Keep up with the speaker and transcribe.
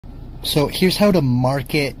So here's how to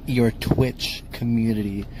market your Twitch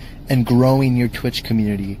community and growing your Twitch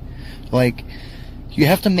community. Like, you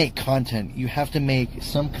have to make content. You have to make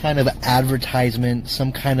some kind of advertisement,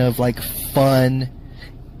 some kind of like fun,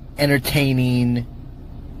 entertaining,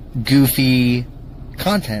 goofy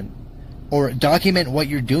content. Or document what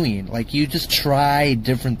you're doing. Like, you just try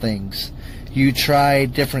different things. You try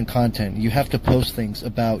different content. You have to post things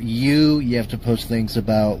about you. You have to post things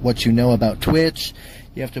about what you know about Twitch.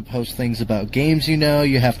 You have to post things about games you know.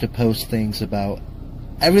 You have to post things about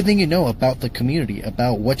everything you know about the community,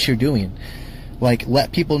 about what you're doing. Like,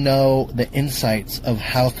 let people know the insights of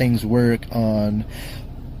how things work, on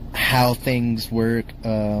how things work,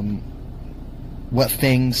 what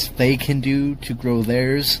things they can do to grow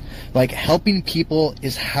theirs. Like, helping people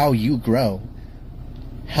is how you grow.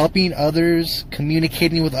 Helping others,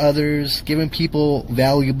 communicating with others, giving people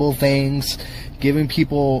valuable things, giving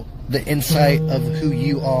people the insight of who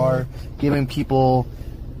you are, giving people,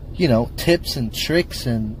 you know, tips and tricks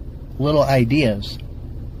and little ideas.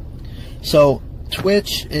 So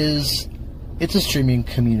Twitch it's a streaming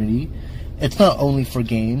community. It's not only for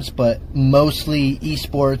games, but mostly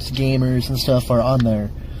esports gamers and stuff are on there.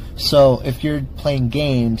 So if you're playing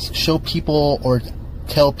games, show people or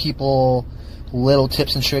tell people little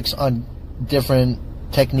tips and tricks on different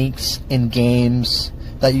techniques in games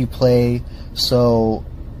that you play. So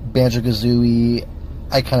Banjo-Kazooie,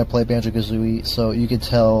 I kind of play Banjo-Kazooie, so you could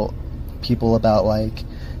tell people about, like,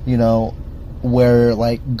 you know, where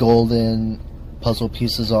like golden puzzle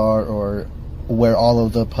pieces are, or where all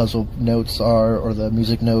of the puzzle notes are, or the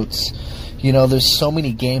music notes. You know, there's so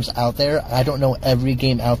many games out there. I don't know every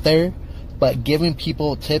game out there, but giving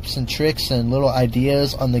people tips and tricks and little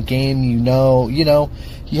ideas on the game, you know,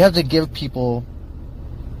 you have to give people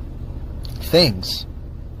things.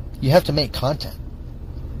 You have to make content.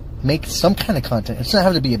 Make some kind of content. It doesn't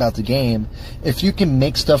have to be about the game. If you can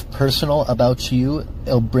make stuff personal about you,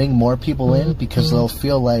 it'll bring more people in, because they'll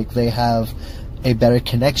feel like they have a better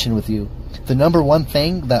connection with you. The number one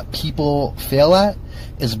thing that people fail at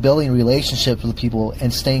is building relationships with people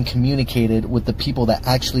and staying communicated with the people that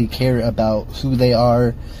actually care about who they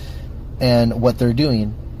are and what they're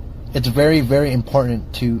doing. It's very, very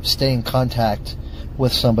important to stay in contact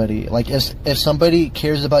with somebody. Like, if somebody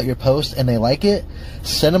cares about your post and they like it,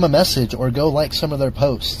 send them a message or go like some of their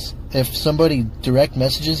posts. If somebody direct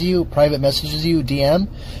messages you, private messages you, DM,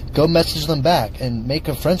 go message them back and make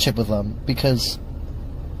a friendship with them, because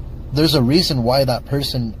there's a reason why that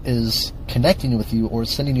person is connecting with you or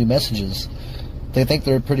sending you messages. They think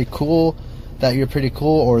they're pretty cool, that you're pretty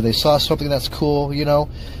cool, or they saw something that's cool, you know.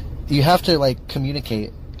 You have to, like,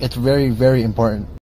 communicate. It's very, very important.